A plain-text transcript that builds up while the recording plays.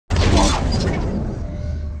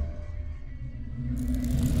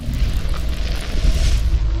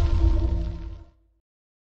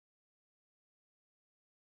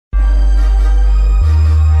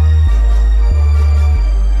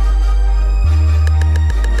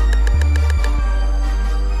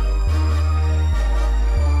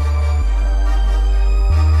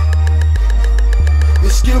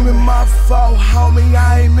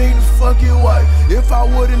If I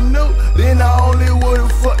would've knew, then I only would've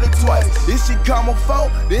fucked her twice. If she call my phone,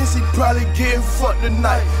 then she probably getting fucked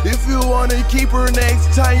tonight. If you wanna keep her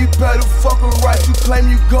next time, you better fuck her right. You claim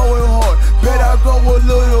you going hard, bet I go a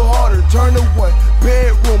little harder. Turn the one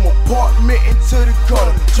bedroom apartment into the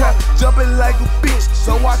corner. Trap jumping like a bitch,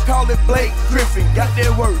 so I call it Blake Griffin. Got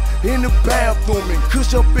that work in the bathroom and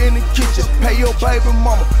cush up in the kitchen. Pay your baby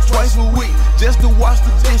mama twice a week just to wash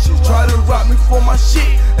the dishes. Try to rob me for my shit,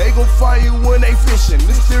 they gon' find you when they fishing.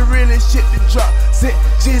 This the realest shit to drop. Sent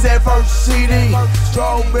G's that first CD.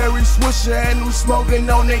 Strawberry swisher and I'm smoking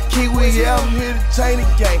on that kiwi. Yeah, I'm here to change the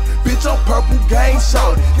game. Bitch, I'm purple gang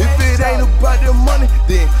shorty. If it ain't about the money,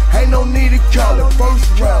 then ain't no need to call it.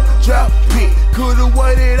 First round, drop pick. Could've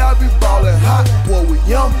waited, I be ballin'. Hot boy with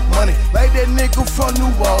young money, like that nigga from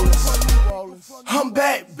New Orleans. I'm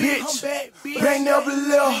back, bitch. Ain't never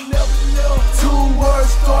left. 2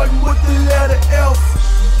 words starting with the letter F.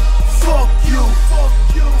 Fuck you. Fuck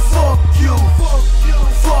you. Fuck you.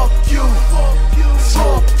 Fuck you.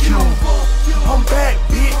 Fuck you. I'm back,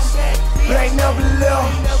 bitch. Ain't never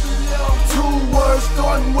left. 2 words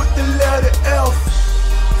starting with the letter F.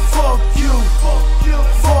 Fuck you. Fuck you.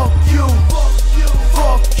 Fuck you.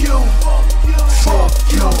 Fuck you. Fuck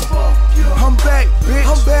you. I'm back, bitch.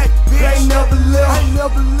 I'm back, bitch. Ain't never left.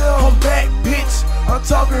 I'm back, bitch. I'm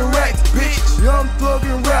talking racks, bitch. Young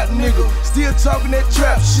thuggin' rap nigga, still talking that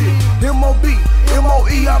trap shit. M.O.B.,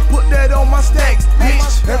 M.O.E., I put that on my stacks,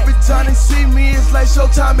 bitch. Every time they see me, it's like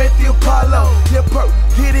showtime at the Apollo. Yeah, perk,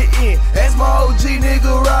 get it in. Ask my OG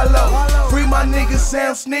nigga Rollo. Free my nigga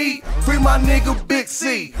Sam Snead, free my nigga Big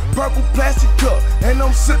C. Purple plastic cup, and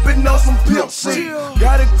I'm sippin' on some Pimp C.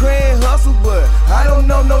 Got a grand hustle, but I don't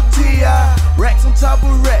know no T.I. Racks on top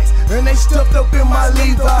of racks, and they stuffed up in my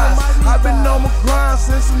Levi's. I been on my grind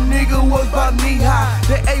since a nigga was about knee high.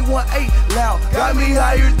 That 818 loud, got me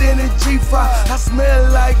higher than a G5. I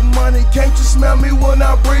smell like money, can't you smell me when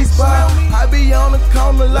I breeze by? I be on the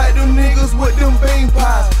corner like them niggas with them bean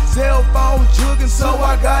pies. Cell phone jugging, so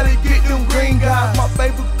I gotta get them green guys. My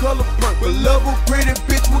favorite color purple, love a pretty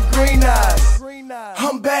bitch with green eyes.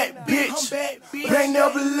 I'm back, bitch. Ain't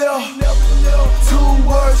never left. 2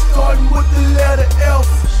 words starting with the letter F.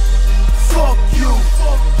 Fuck you.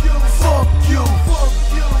 Fuck you. Fuck you.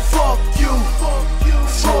 Fuck you.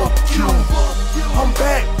 Fuck you. I'm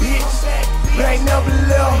back, bitch. Ain't never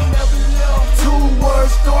left. 2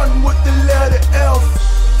 words starting with the letter F.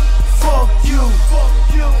 Fuck you. Fuck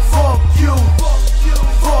you.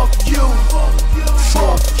 Fuck you.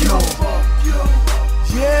 Fuck you.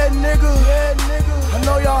 Yeah, nigga. I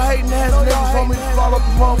know y'all hating ass niggas want me to fall off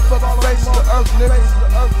the motherfucking face of the earth, nigga.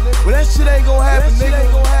 But that shit ain't gon' happen, nigga.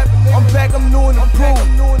 I'm back, I'm new and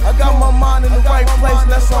improved. I got my mind in the right place,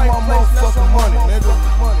 and that's all my motherfucking money, nigga.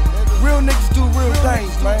 Real niggas do real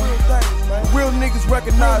things, man. Real niggas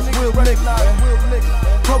recognize real niggas, man.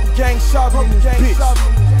 Purple gang shopping in this bitch.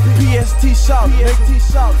 PST shopping,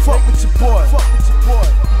 nigga. Fuck with your boy.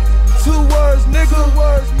 2 words, nigga.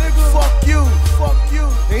 Fuck you.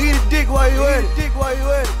 And eat a dick while you at it.